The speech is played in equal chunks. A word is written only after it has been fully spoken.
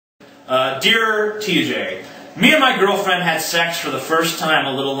Dear TJ, me and my girlfriend had sex for the first time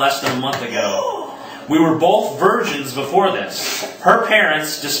a little less than a month ago. We were both virgins before this. Her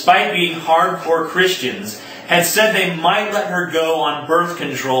parents, despite being hardcore Christians, had said they might let her go on birth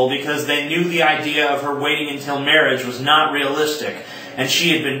control because they knew the idea of her waiting until marriage was not realistic, and she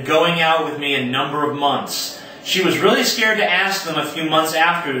had been going out with me a number of months. She was really scared to ask them a few months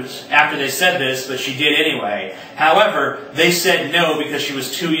after they said this, but she did anyway. However, they said no because she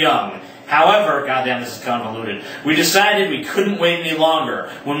was too young. However, goddamn, this is convoluted. We decided we couldn't wait any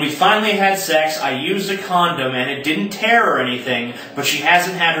longer. When we finally had sex, I used a condom and it didn't tear or anything, but she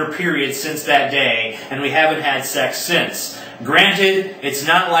hasn't had her period since that day, and we haven't had sex since. Granted, it's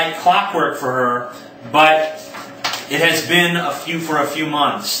not like clockwork for her, but it has been for a few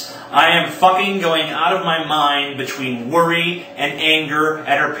months. I am fucking going out of my mind between worry and anger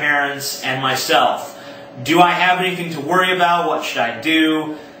at her parents and myself. Do I have anything to worry about? What should I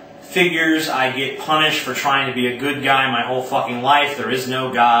do? Figures I get punished for trying to be a good guy my whole fucking life. There is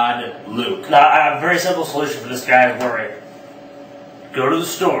no God. Luke. Now, I have a very simple solution for this guy of worry. Go to the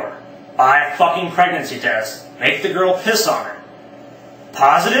store. Buy a fucking pregnancy test. Make the girl piss on it.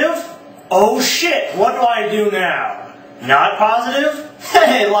 Positive? Oh shit, what do I do now? Not positive?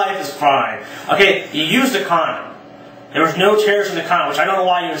 Hey, life is fine. Okay, you used a condom. There was no tears in the condom, which I don't know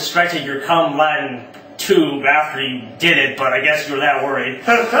why you inspected your cum Latin tube after you did it, but I guess you were that worried.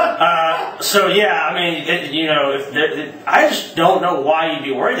 So yeah, I mean, I just don't know why you'd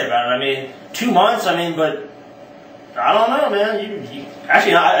be worried about it. I mean, 2 months, but I don't know, man.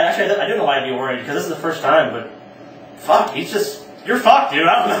 Actually, I do know why I'd be worried, because this is the first time, but fuck, you're fucked, dude,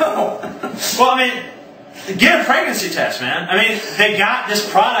 I don't know. Well, I mean, get a pregnancy test, man. I mean, they got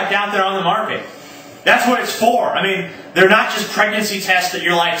this product out there on the market. That's what it's for. I mean, they're not just pregnancy tests that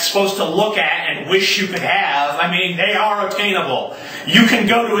you're like supposed to look at and wish you could have. I mean, they are obtainable. You can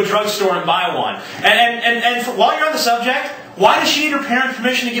go to a drugstore and buy one. And while you're on the subject, why does she need her parents'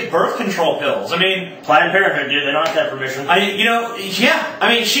 permission to get birth control pills? I mean, Planned Parenthood, dude, they don't have that permission.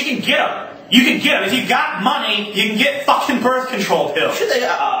 She can get them. You can get them. If you've got money, you can get fucking birth control pills. Should they?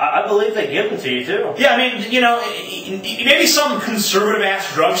 I believe they give them to you, too. Yeah, I mean, maybe some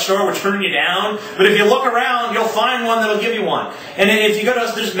conservative-ass drugstore would turn you down, but if you look around, you'll find one that'll give you one. And then if you go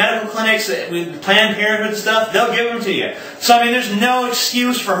to, there's medical clinics with Planned Parenthood stuff, they'll give them to you. So, I mean, there's no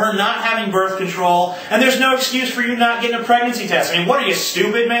excuse for her not having birth control, and there's no excuse for you not getting a pregnancy test. I mean, what are you,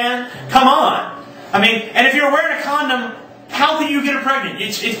 stupid, man? Come on. I mean, and if you're wearing a condom, how can you get her pregnant?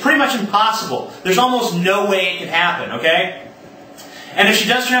 It's pretty much impossible. There's almost no way it can happen, okay? And if she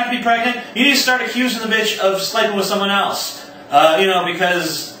does turn out to be pregnant, you need to start accusing the bitch of sleeping with someone else.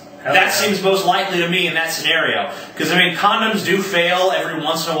 Because that seems most likely to me in that scenario. Because, I mean, condoms do fail every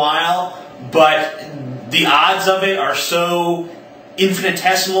once in a while, but the odds of it are so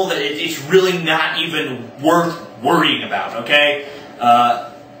infinitesimal that it's really not even worth worrying about, okay?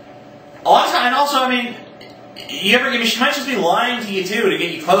 A lot of times, and also, I mean, she might just be lying to you, too, to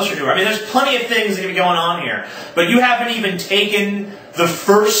get you closer to her. I mean, there's plenty of things that can be going on here. But you haven't even taken the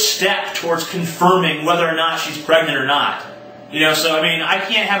first step towards confirming whether or not she's pregnant or not. So, I mean, I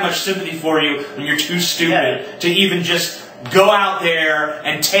can't have much sympathy for you when you're too stupid to even just go out there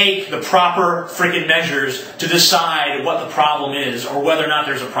and take the proper freaking measures to decide what the problem is or whether or not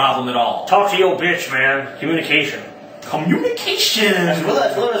there's a problem at all. Talk to your bitch, man. Communication. Communication! That's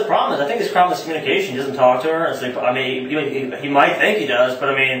really his problem is. I think his problem is communication. He doesn't talk to her. I mean, he might think he does, but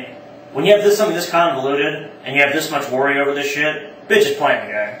I mean, when you have something this convoluted and you have this much worry over this shit, bitch is playing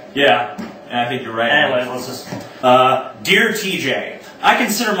the guy. Yeah, I think you're right. Anyways, let's just... Dear TJ, I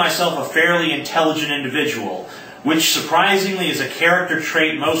consider myself a fairly intelligent individual, which surprisingly is a character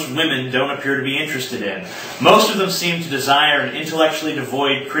trait most women don't appear to be interested in. Most of them seem to desire an intellectually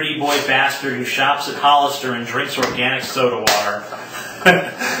devoid, pretty boy bastard who shops at Hollister and drinks organic soda water.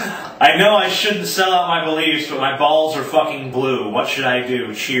 I know I shouldn't sell out my beliefs, but my balls are fucking blue. What should I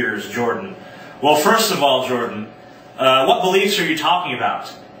do? Cheers, Jordan. Well, first of all, Jordan, what beliefs are you talking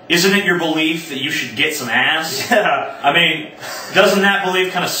about? Isn't it your belief that you should get some ass? Yeah. I mean, doesn't that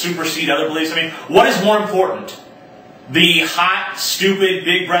belief kind of supersede other beliefs? I mean, what is more important? The hot, stupid,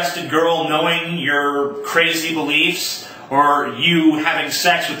 big-breasted girl knowing your crazy beliefs, or you having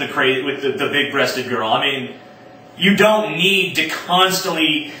sex with the big-breasted girl? I mean, you don't need to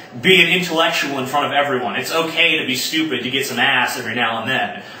constantly be an intellectual in front of everyone. It's okay to be stupid to get some ass every now and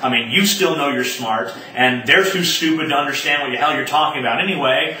then. I mean, you still know you're smart, and they're too stupid to understand what the hell you're talking about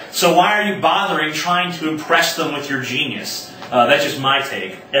anyway, so why are you bothering trying to impress them with your genius? That's just my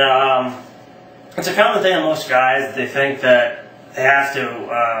take. It's a common thing on most guys. They think that they have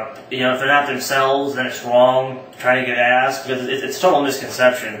to, if they're not themselves, then it's wrong trying to get asked. Because it's total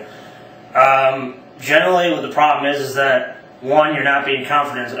misconception. Generally, what the problem is that one, you're not being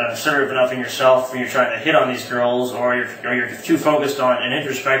confident and assertive enough in yourself when you're trying to hit on these girls, or you're too focused on an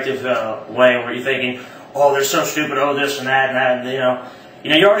introspective way where you're thinking, oh, they're so stupid, oh, this and that, and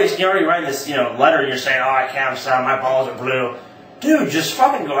you're already writing this, letter, and you're saying, oh, I can't stop, my balls are blue. Dude, just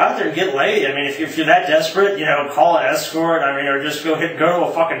fucking go out there and get laid. I mean, if you're that desperate, call an escort. I mean, or just go to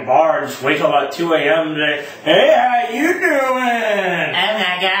a fucking bar and just wait till about 2 a.m. to, hey, how you doing? Oh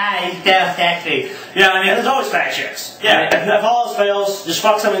my god, he's so sexy. Yeah, I mean, there's always fat chicks. Yeah. If all else fails, just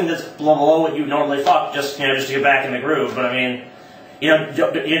fuck something that's below what you normally fuck, just to get back in the groove. But I mean,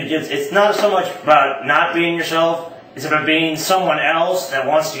 it's not so much about not being yourself. It's about being someone else that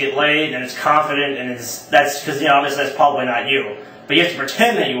wants to get laid and is confident, and that's because obviously that's probably not you. But you have to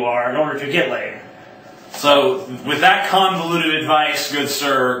pretend that you are in order to get laid. So, with that convoluted advice, good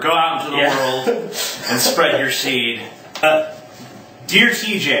sir, go out into the world and spread your seed. Dear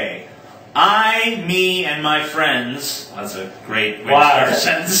TJ, me, and my friends, that's a great way to start a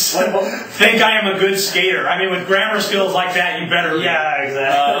sentence, think I am a good skater. I mean, with grammar skills like that, you better be. Yeah,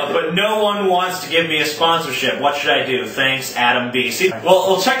 exactly. But no one wants to give me a sponsorship. What should I do? Thanks, Adam B. See,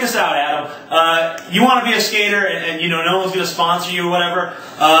 well, check this out, Adam. You want to be a skater, and no one's going to sponsor you or whatever.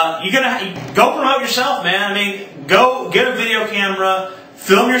 You go promote yourself, man. I mean, go get a video camera,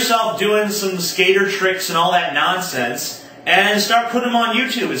 film yourself doing some skater tricks and all that nonsense, and start putting them on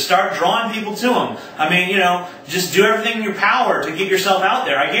YouTube and start drawing people to them. I mean, just do everything in your power to get yourself out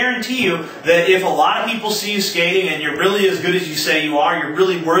there. I guarantee you that if a lot of people see you skating and you're really as good as you say you are, you're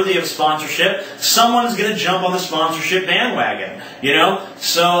really worthy of sponsorship, someone's going to jump on the sponsorship bandwagon,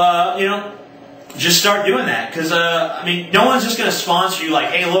 So, just start doing that. Because, I mean, no one's just going to sponsor you like,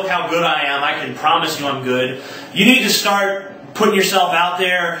 hey, look how good I am. I can promise you I'm good. You need to start putting yourself out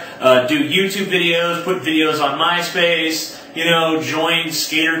there, do YouTube videos, put videos on MySpace, join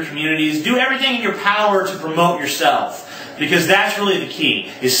skater communities, do everything in your power to promote yourself. Because that's really the key,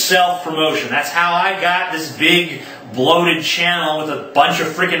 is self-promotion. That's how I got this big, bloated channel with a bunch of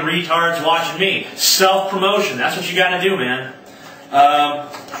freaking retards watching me. Self-promotion, that's what you gotta do, man.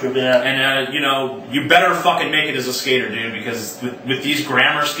 You better fucking make it as a skater, dude, because with these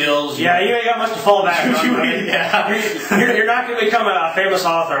grammar skills... you got much to fall back on, right? You're not going to become a famous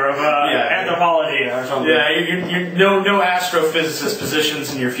author of anthropology or something. Yeah, you're no astrophysicist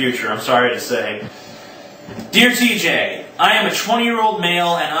positions in your future, I'm sorry to say. Dear TJ, I am a 20-year-old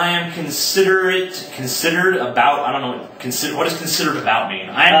male and I am considered about... I don't know what does considered about mean?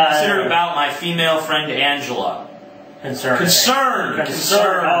 I am considered about my female friend Angela. Concerned.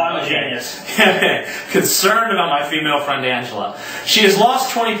 Oh, I'm a genius. Concerned about my female friend Angela. She has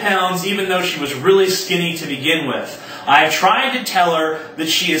lost 20 pounds even though she was really skinny to begin with. I have tried to tell her that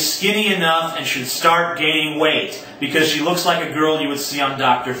she is skinny enough and should start gaining weight because she looks like a girl you would see on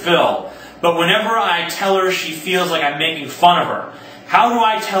Dr. Phil. But whenever I tell her, she feels like I'm making fun of her. How do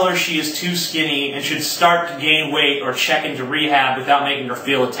I tell her she is too skinny and should start to gain weight or check into rehab without making her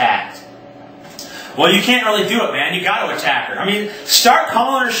feel attacked? Well, you can't really do it, man. You got to attack her. I mean, start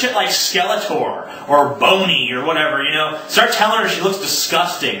calling her shit like Skeletor or Bony or whatever, Start telling her she looks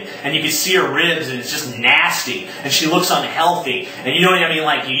disgusting and you can see her ribs and it's just nasty and she looks unhealthy. And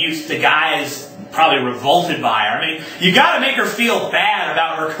the guy is probably revolted by her. I mean, you got to make her feel bad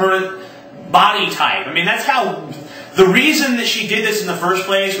about her current body type. I mean, that's how... The reason that she did this in the first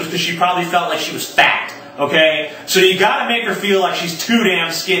place was because she probably felt like she was fat, okay? So you got to make her feel like she's too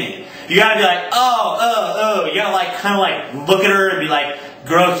damn skinny. You gotta be like, oh. You gotta look at her and be like,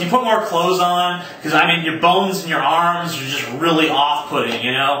 girl, can you put more clothes on? Because, I mean, your bones and your arms are just really off-putting,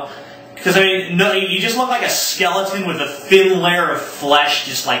 Because, I mean, no, you just look like a skeleton with a thin layer of flesh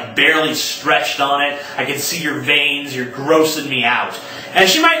just, barely stretched on it. I can see your veins. You're grossing me out. And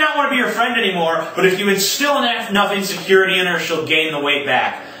she might not want to be your friend anymore, but if you instill enough insecurity in her, she'll gain the weight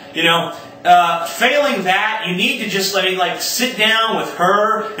back. Failing that, you need to just sit down with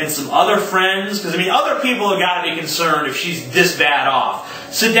her and some other friends, because other people have got to be concerned if she's this bad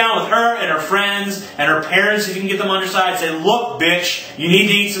off. Sit down with her and her friends and her parents, if you can get them on your side, say, look, bitch, you need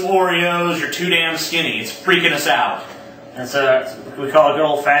to eat some Oreos, you're too damn skinny, it's freaking us out. That's we call a good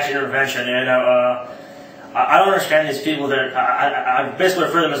old-fashioned intervention, I don't understand these people that I basically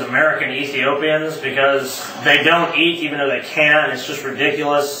refer to them as American Ethiopians because they don't eat even though they can. It's just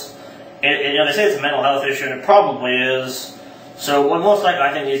ridiculous. And they say it's a mental health issue, and it probably is. So what most likely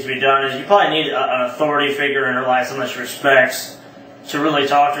I think needs to be done is you probably need an authority figure in her life, someone that she respects, to really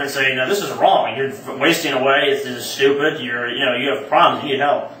talk to her and say, this is wrong. You're wasting away. This is stupid. You have problems. You need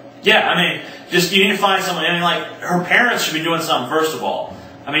help. Yeah, you need to find someone. Her parents should be doing something first of all.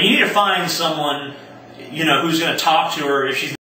 You need to find someone, who's going to talk to her if she's